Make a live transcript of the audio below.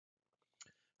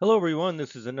Hello everyone,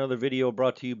 this is another video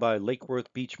brought to you by Lake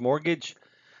Worth Beach Mortgage.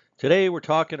 Today we're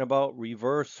talking about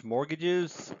reverse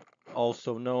mortgages,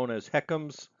 also known as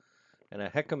HECMs, and a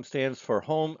HECM stands for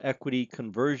Home Equity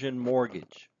Conversion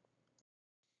Mortgage.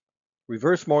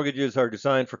 Reverse mortgages are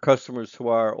designed for customers who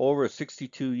are over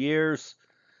 62 years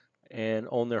and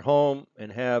own their home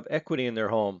and have equity in their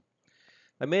home.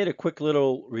 I made a quick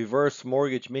little reverse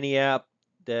mortgage mini app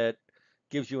that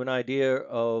gives you an idea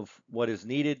of what is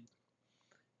needed.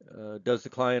 Does the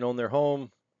client own their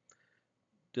home?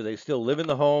 Do they still live in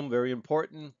the home? Very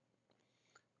important.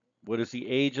 What is the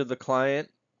age of the client?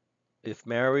 If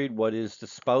married, what is the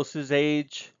spouse's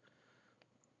age?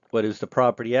 What is the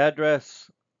property address?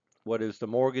 What is the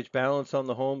mortgage balance on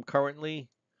the home currently?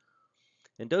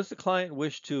 And does the client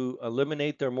wish to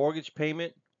eliminate their mortgage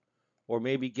payment or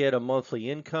maybe get a monthly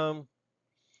income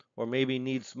or maybe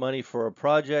needs money for a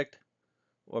project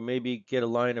or maybe get a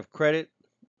line of credit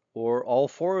or all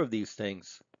four of these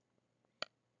things?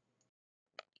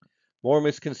 More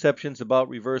misconceptions about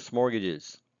reverse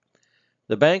mortgages.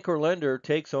 The bank or lender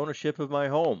takes ownership of my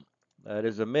home. That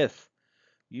is a myth.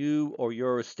 You or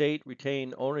your estate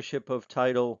retain ownership of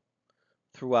title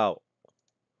throughout.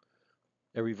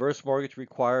 A reverse mortgage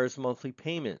requires monthly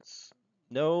payments.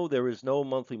 No, there is no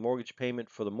monthly mortgage payment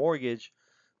for the mortgage,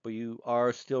 but you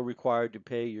are still required to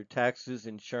pay your taxes,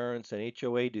 insurance, and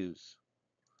HOA dues.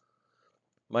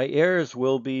 My heirs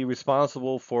will be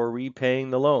responsible for repaying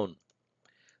the loan.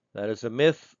 That is a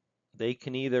myth. They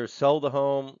can either sell the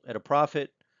home at a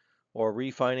profit or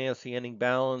refinance the ending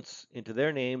balance into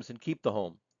their names and keep the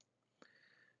home.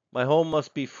 My home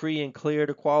must be free and clear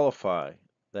to qualify.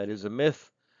 That is a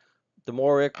myth. The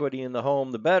more equity in the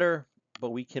home, the better,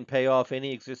 but we can pay off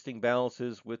any existing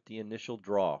balances with the initial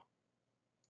draw.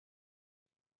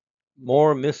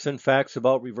 More myths and facts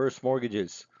about reverse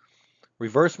mortgages.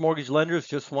 Reverse mortgage lenders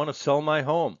just want to sell my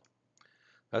home.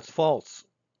 That's false.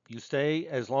 You stay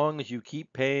as long as you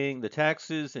keep paying the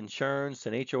taxes, insurance,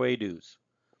 and HOA dues.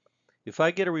 If I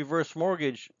get a reverse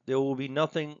mortgage, there will be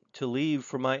nothing to leave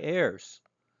for my heirs.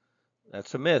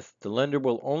 That's a myth. The lender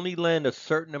will only lend a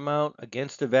certain amount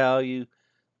against a value,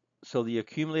 so the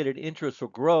accumulated interest will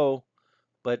grow,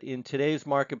 but in today's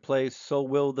marketplace, so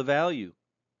will the value.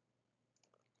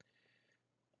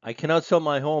 I cannot sell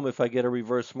my home if I get a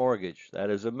reverse mortgage.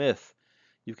 That is a myth.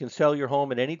 You can sell your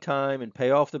home at any time and pay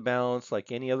off the balance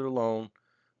like any other loan.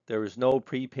 There is no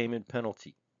prepayment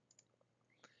penalty.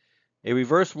 A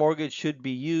reverse mortgage should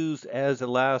be used as a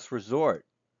last resort.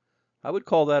 I would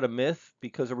call that a myth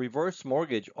because a reverse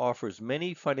mortgage offers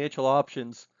many financial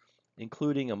options,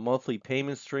 including a monthly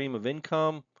payment stream of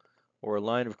income or a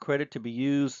line of credit to be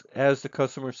used as the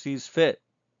customer sees fit.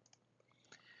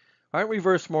 Aren't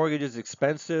reverse mortgages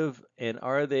expensive and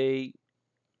are they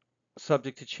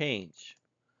subject to change?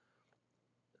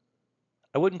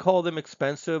 I wouldn't call them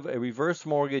expensive. A reverse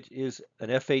mortgage is an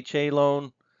FHA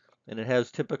loan and it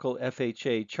has typical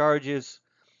FHA charges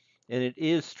and it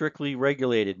is strictly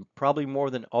regulated, probably more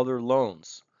than other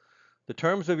loans. The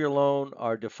terms of your loan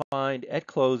are defined at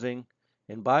closing,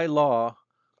 and by law,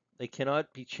 they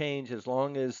cannot be changed as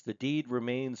long as the deed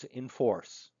remains in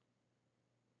force.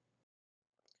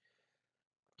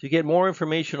 To get more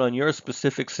information on your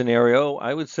specific scenario,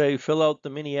 I would say fill out the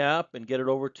mini app and get it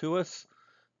over to us,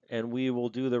 and we will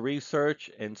do the research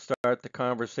and start the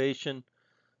conversation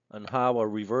on how a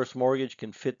reverse mortgage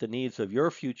can fit the needs of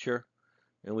your future,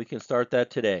 and we can start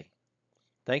that today.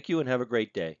 Thank you and have a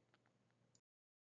great day.